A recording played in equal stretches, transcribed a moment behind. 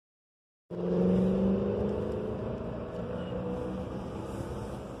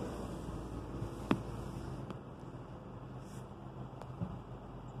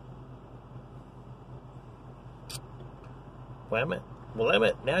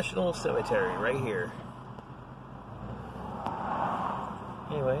Willamette National Cemetery, right here.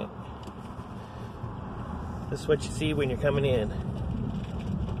 Anyway, this is what you see when you're coming in.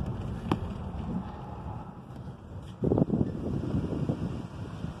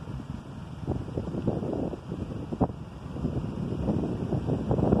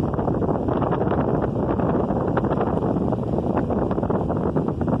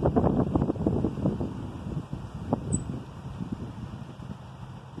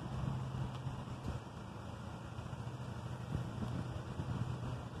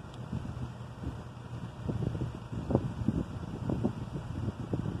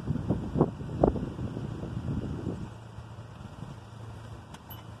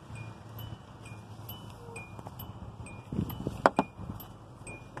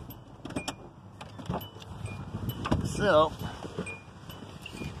 So,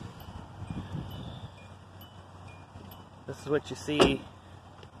 this is what you see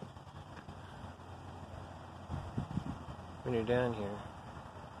when you're down here.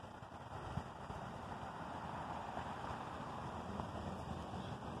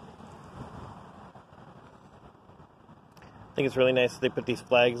 I think it's really nice that they put these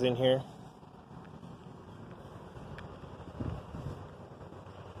flags in here.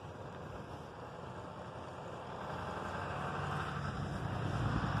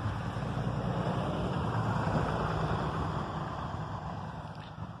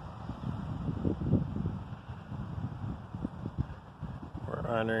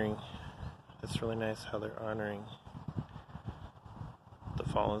 Honoring, it's really nice how they're honoring the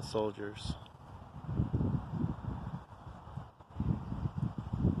fallen soldiers.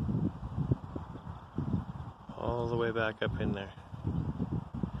 All the way back up in there.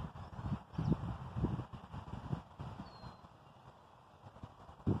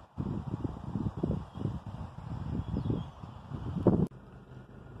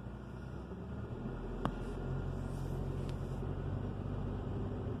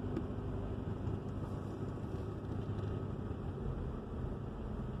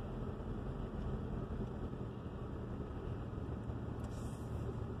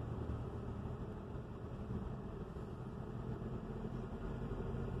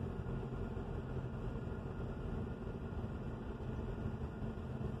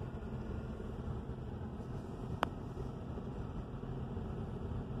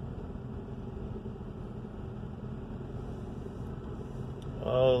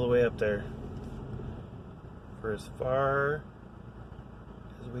 All the way up there for as far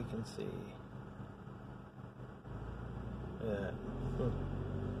as we can see. Yeah.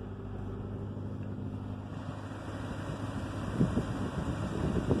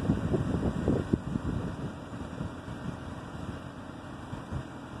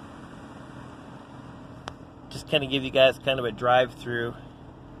 Just kind of give you guys kind of a drive through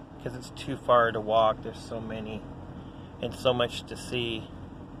because it's too far to walk. There's so many and so much to see.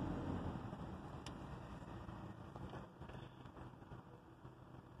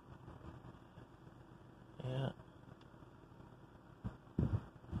 Yeah.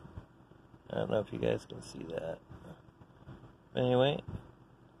 I don't know if you guys can see that. Anyway,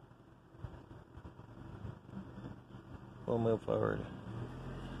 we'll move forward.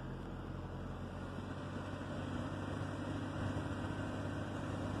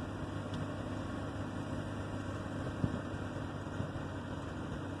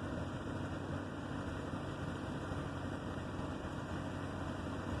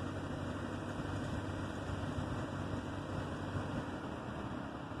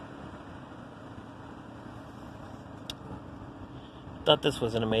 Thought this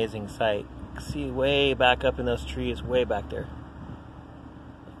was an amazing sight. See way back up in those trees, way back there.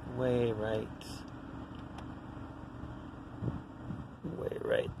 Way right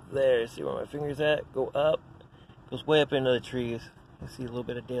there. See where my finger's at? Go up. Goes way up into the trees. You see a little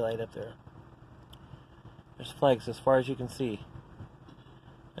bit of daylight up there. There's flags as far as you can see.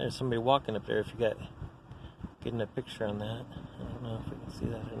 There's somebody walking up there if you got getting a picture on that. I don't know if we can see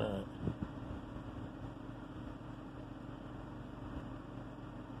that or not.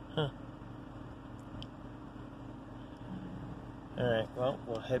 Huh. Alright, well,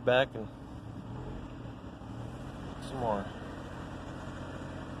 we'll head back and some more.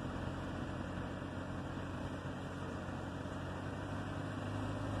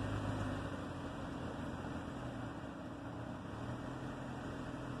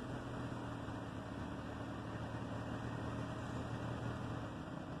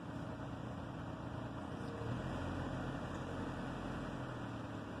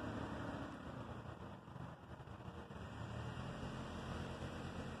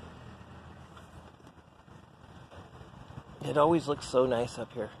 It always looks so nice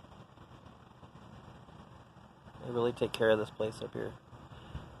up here. They really take care of this place up here.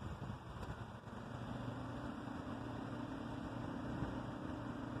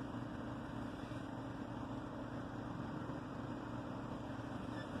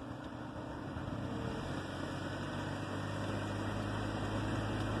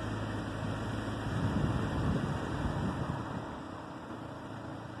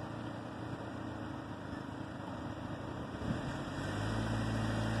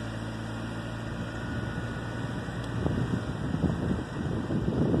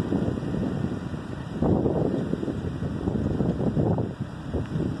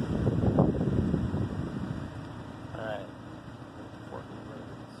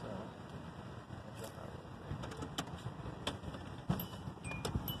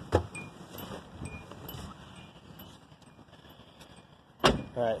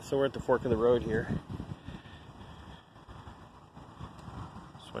 Alright, so we're at the fork of the road here.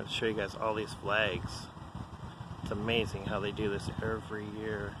 Just wanted to show you guys all these flags. It's amazing how they do this every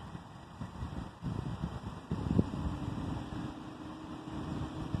year.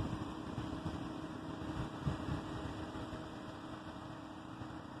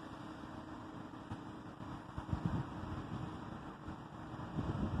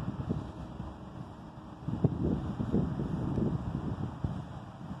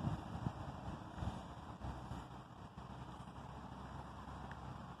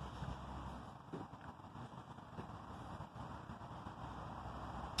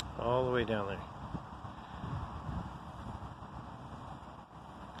 All the way down there.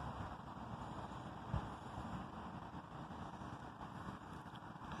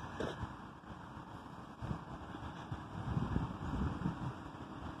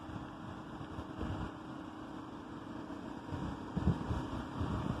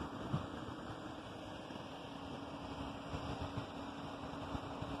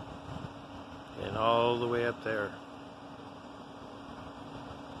 And all the way up there.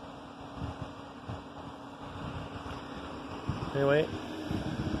 Anyway,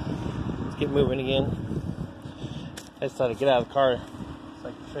 let's get moving again. I just thought I'd get out of the car so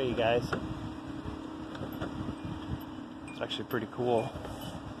I can show you guys. It's actually pretty cool.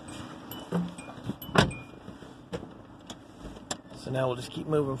 So now we'll just keep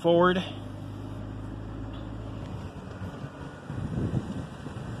moving forward.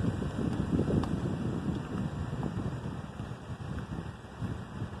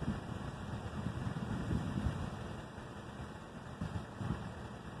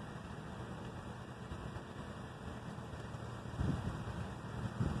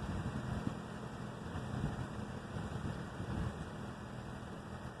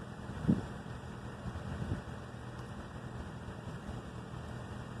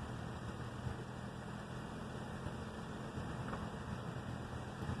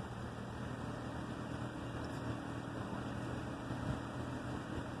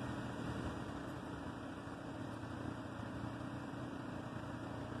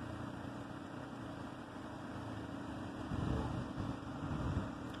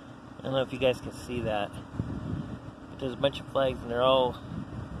 I don't know if you guys can see that, but there's a bunch of flags and they're all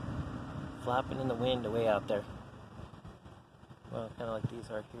flapping in the wind way out there. Well, kind of like these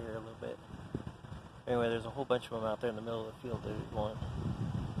are here a little bit. Anyway, there's a whole bunch of them out there in the middle of the field. There's one.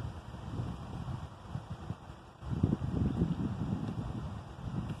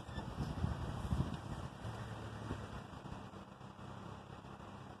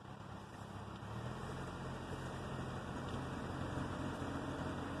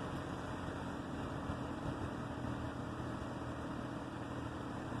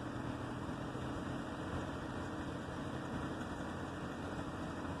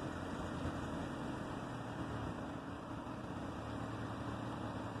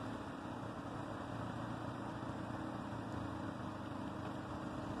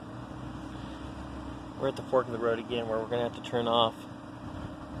 We're at the fork of the road again where we're going to have to turn off.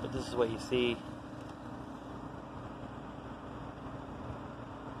 But this is what you see.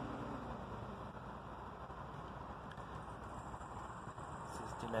 This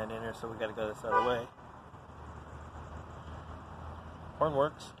is do not enter, so we got to go this other way. Horn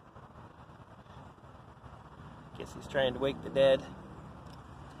works. Guess he's trying to wake the dead.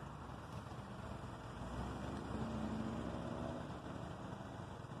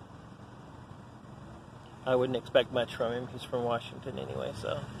 I wouldn't expect much from him. He's from Washington anyway,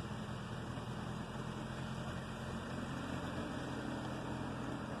 so.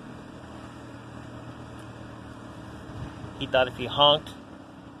 He thought if he honked,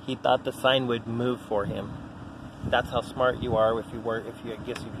 he thought the sign would move for him. That's how smart you are if you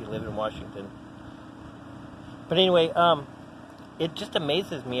live in Washington. But anyway, it just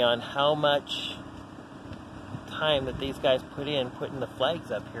amazes me on how much time that these guys put in putting the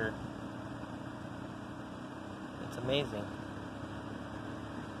flags up here. It's amazing.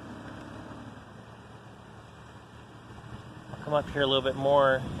 I'll come up here a little bit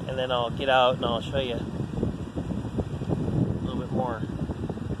more, and then I'll get out and I'll show you a little bit more.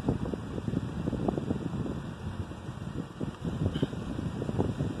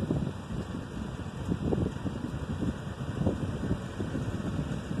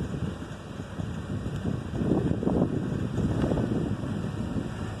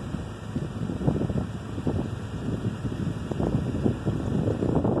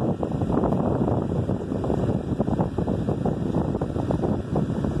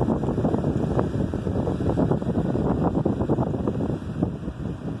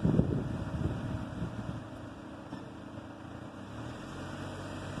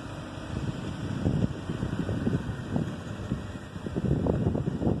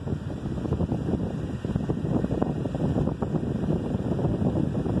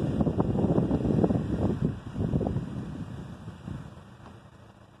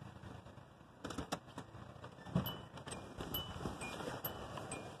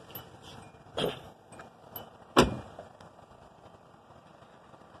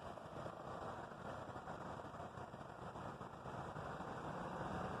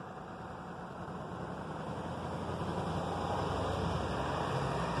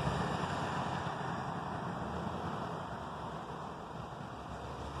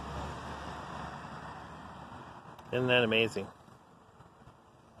 Isn't that amazing?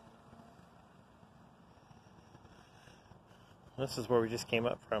 This is where we just came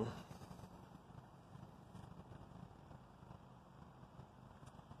up from.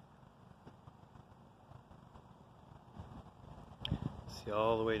 See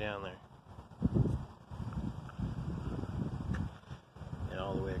all the way down there. And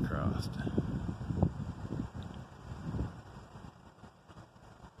all the way across.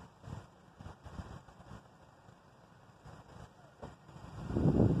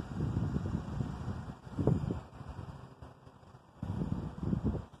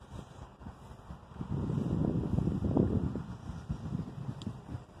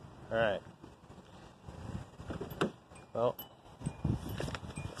 Alright. Well,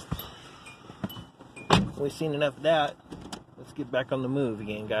 we've seen enough of that. Let's get back on the move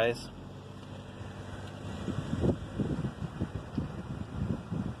again, guys.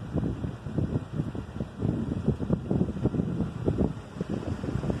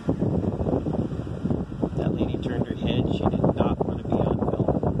 That lady turned her head. She did not want to be on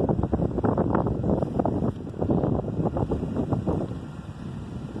film.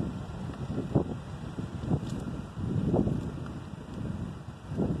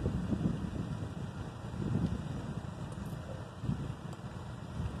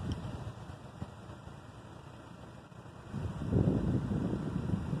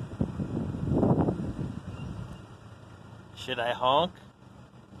 Should I honk?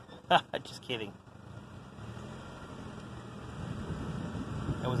 Just kidding.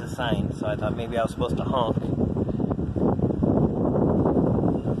 That was a sign, so I thought maybe I was supposed to honk.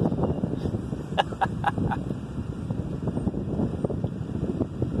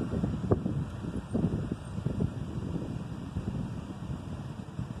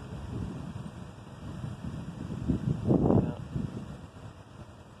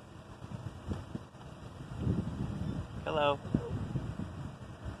 Hello.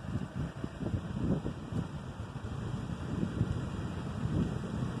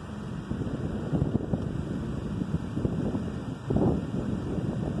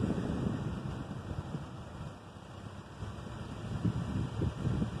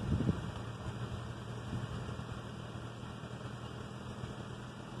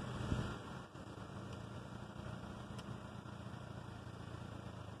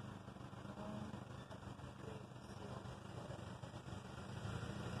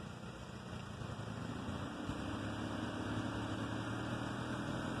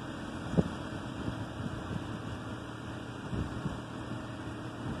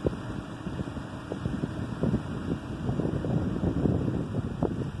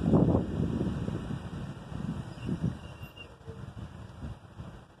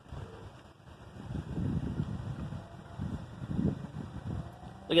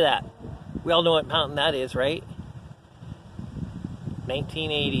 Look at that. We all know what mountain that is, right?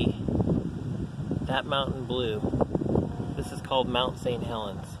 1980. That mountain blue. This is called Mount St.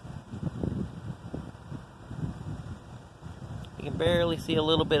 Helens. You can barely see a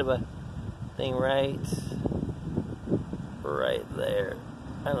little bit of a thing right there.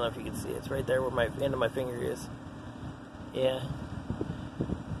 I don't know if you can see it. It's right there where my end of my finger is. Yeah.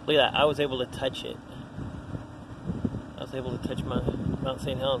 Look at that. I was able to touch it. I was able to touch Mount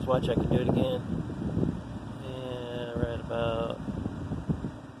St. Helens. Watch, I can do it again. Yeah, right about...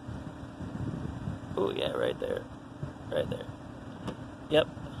 Oh, yeah, right there. Right there. Yep.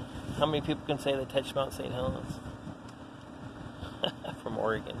 How many people can say they touched Mount St. Helens? From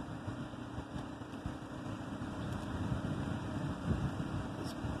Oregon.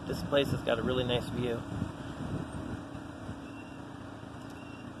 This place has got a really nice view.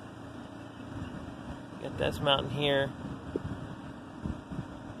 You got this mountain here,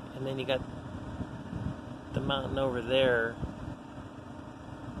 and then you got the mountain over there.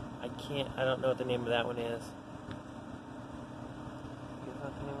 I don't know what the name of that one is. You know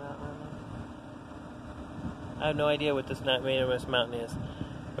what the name of that one is? I have no idea what this mountain is.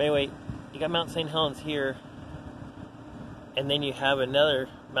 But anyway, you got Mount St. Helens here, and then you have another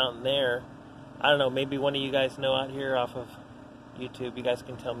mountain there. I don't know, maybe one of you guys know out here off of YouTube. You guys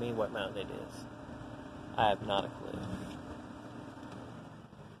can tell me what mountain it is. I have not a clue.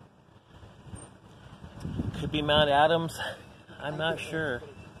 Could be Mount Adams. I'm not sure.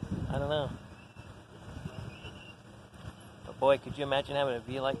 I don't know. But boy, could you imagine having a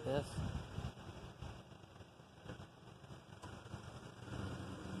view like this?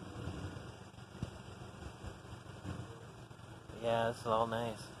 Yeah, this is all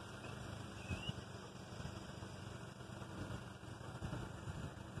nice.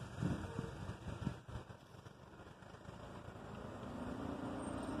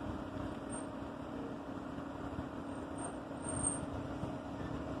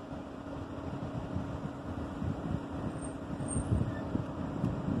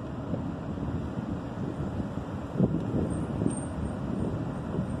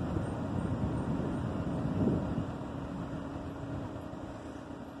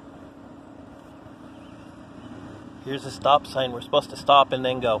 Here's a stop sign. We're supposed to stop and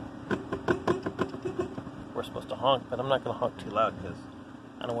then go. We're supposed to honk, but I'm not going to honk too loud because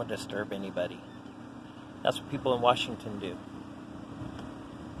I don't want to disturb anybody. That's what people in Washington do.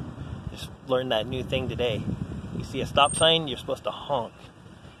 Just learned that new thing today. You see a stop sign, you're supposed to honk.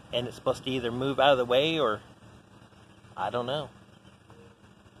 And it's supposed to either move out of the way or... I don't know.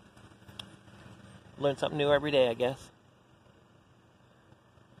 Learn something new every day, I guess.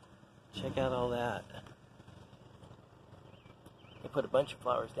 Check out all that. They put a bunch of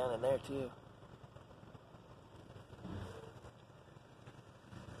flowers down in there too.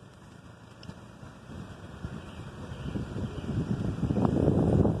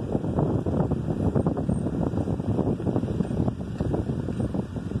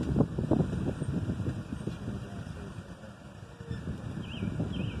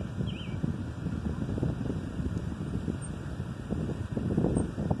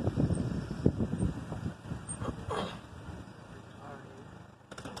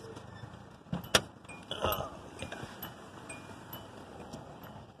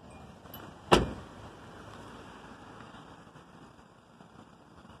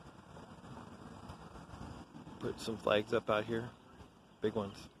 Put some flags up out here, big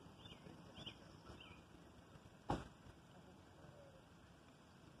ones.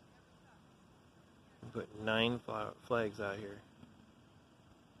 Put 9 flags out here.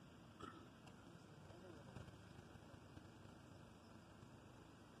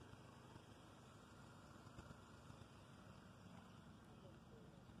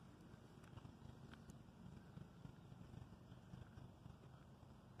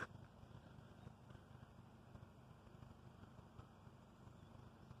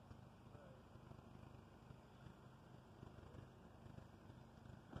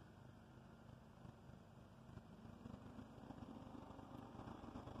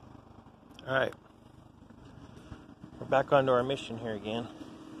 Alright, we're back onto our mission here again.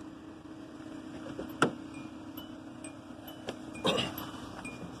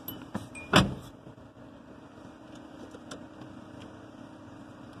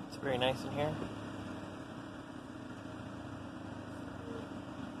 It's very nice in here.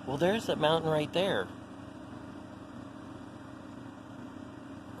 Well, there's that mountain right there.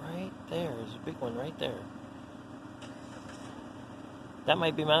 Right there, there's a big one right there. That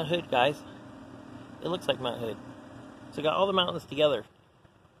might be Mount Hood, guys. It looks like Mount Hood. So we got all the mountains together.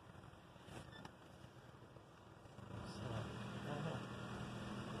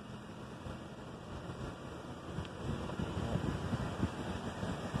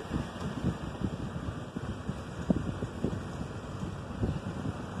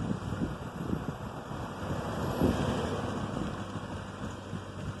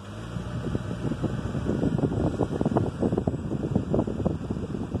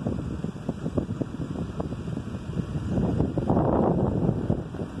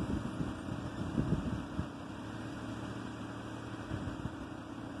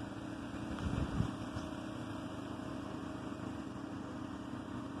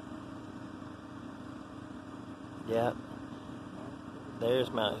 Yep.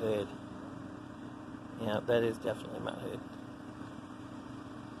 There's Mount Hood. Yeah, that is definitely Mount Hood.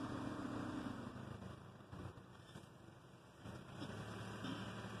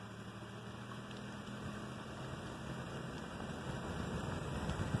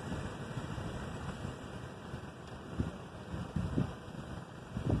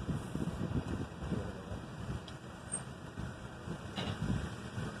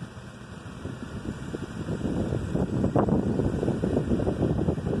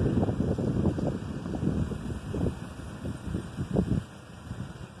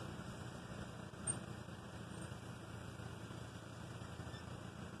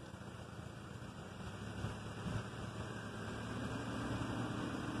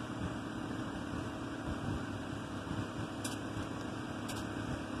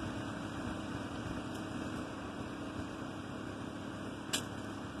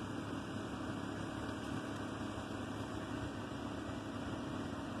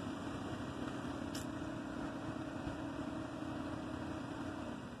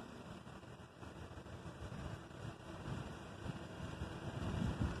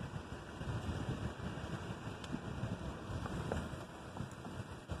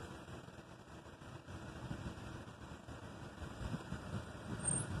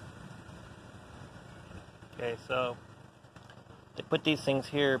 Okay, so they put these things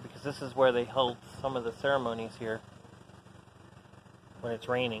here because this is where they hold some of the ceremonies here when it's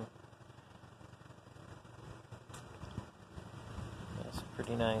raining. It's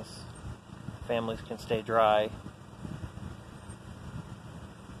pretty nice. Families can stay dry.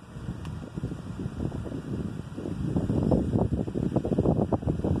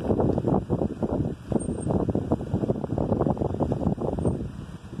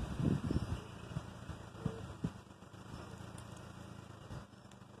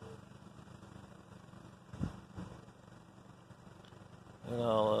 Look at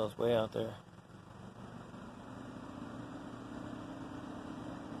all those way out there.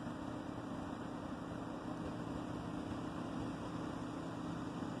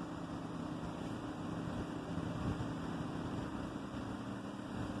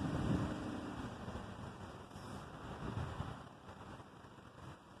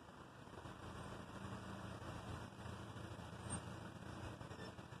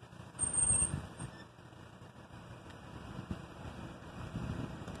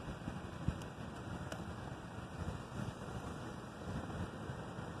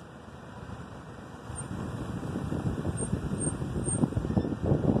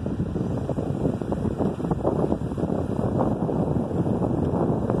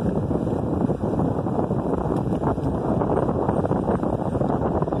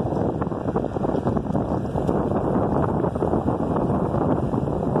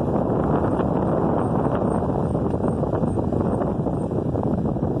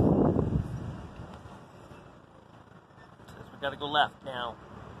 Gotta go left now.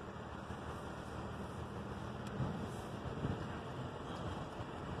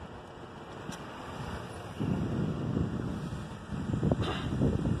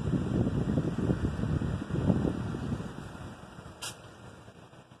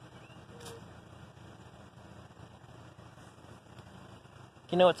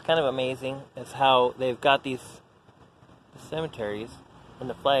 You know what's kind of amazing is how they've got these cemeteries and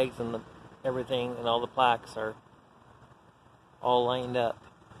the flags and everything and all the plaques are all lined up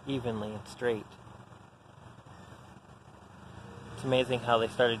evenly and straight. It's amazing how they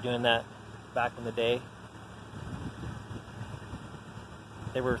started doing that back in the day.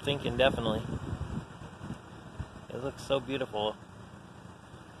 They were thinking definitely. It looks so beautiful.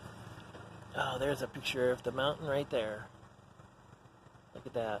 Oh, there's a picture of the mountain right there. Look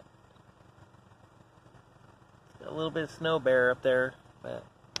at that. Got a little bit of snow bear up there, but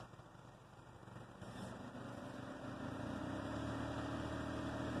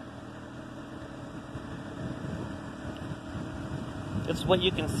this is what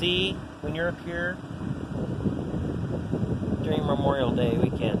you can see when you're up here during Memorial Day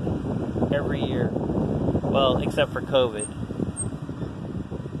weekend every year. Well, except for COVID.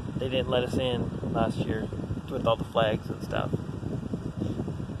 They didn't let us in last year with all the flags and stuff.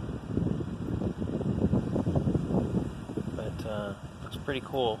 But looks pretty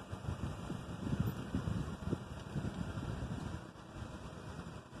cool.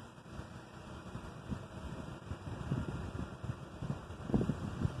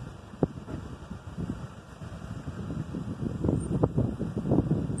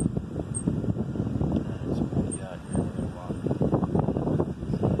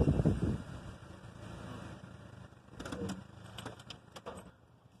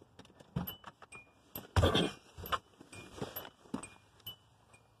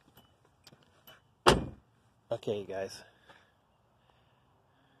 Okay, guys.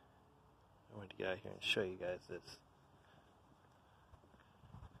 I wanted to get out here and show you guys this.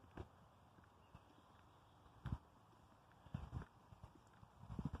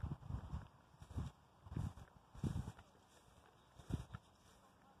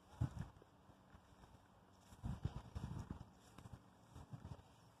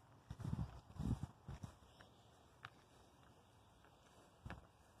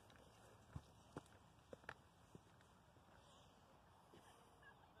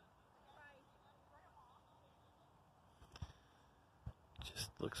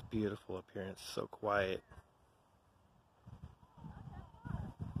 Just looks beautiful up here, and it's so quiet.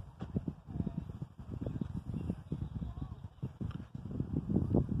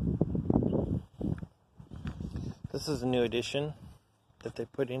 This is a new addition that they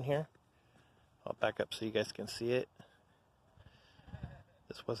put in here. I'll back up so you guys can see it.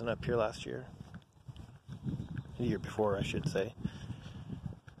 This wasn't up here last year. The year before, I should say.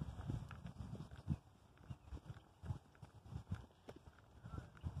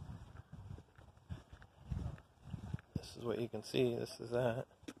 This is what you can see. This is that.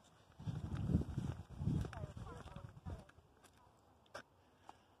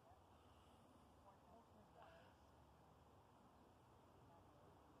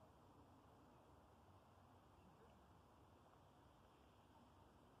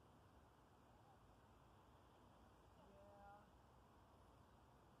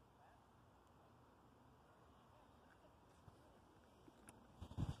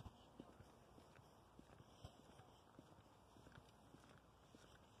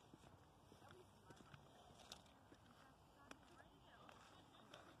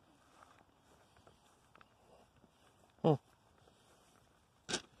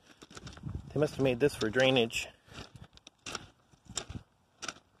 They must have made this for drainage. Because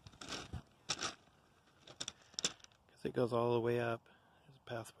it goes all the way up. There's a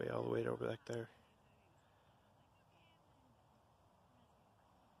pathway all the way over back there.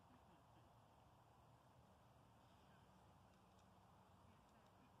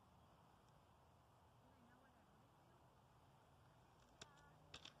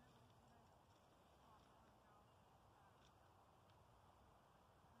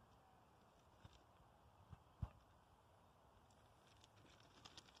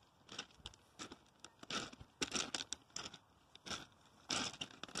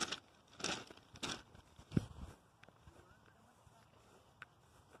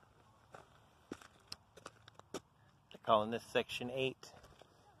 Calling this section 8.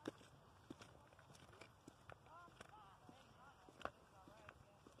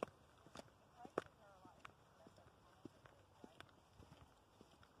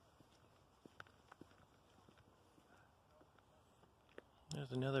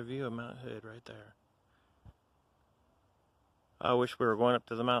 There's another view of Mount Hood right there. I wish we were going up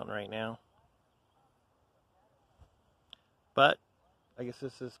to the mountain right now. But I guess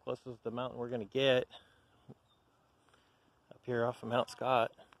this is as close as the mountain we're going to get. Up here off of Mount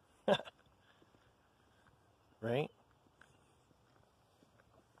Scott. Right?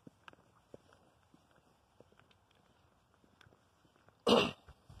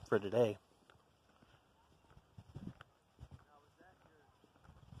 For today.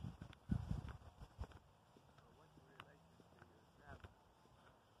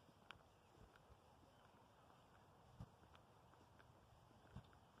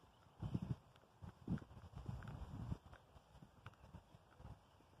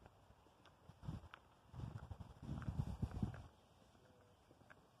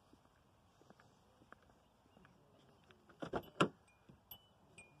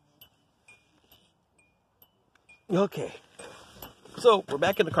 Okay, so we're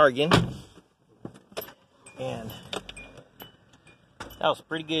back in the car again, and that was a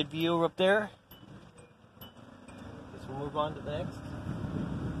pretty good view up there. Guess we'll move on to the next.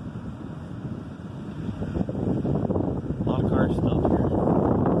 A lot of cars still here.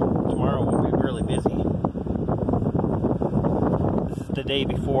 Tomorrow will be really busy. This is the day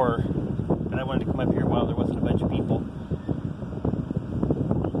before, and I wanted to come up here while there wasn't a bunch of people.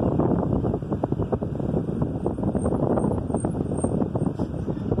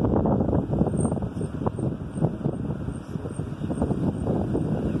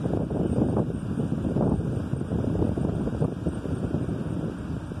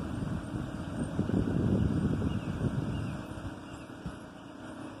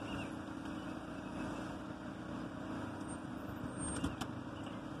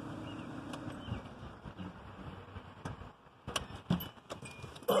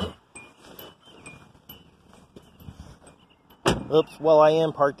 Oops, well, I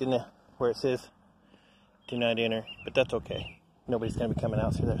am parked in where it says do not enter, but that's okay. Nobody's going to be coming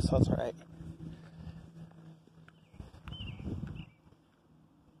out through there, so it's alright.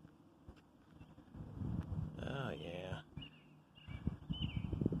 Oh, yeah.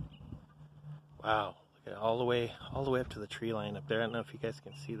 Wow. Look at it, all the way up to the tree line up there. I don't know if you guys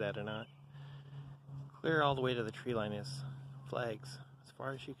can see that or not. Clear all the way to the tree line is flags, as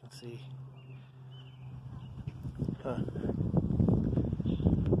far as you can see. Huh.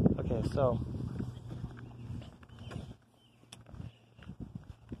 Okay, so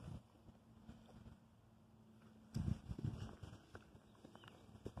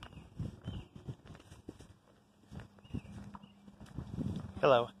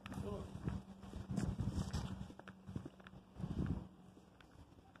hello.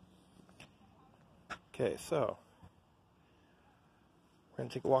 Okay, so we're gonna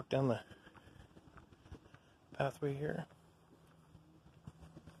take a walk down the pathway here.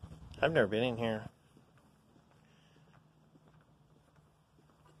 I've never been in here.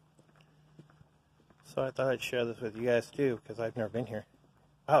 So I thought I'd share this with you guys too, because I've never been here.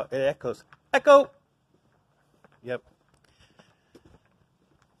 Oh, it echoes. Echo! Yep.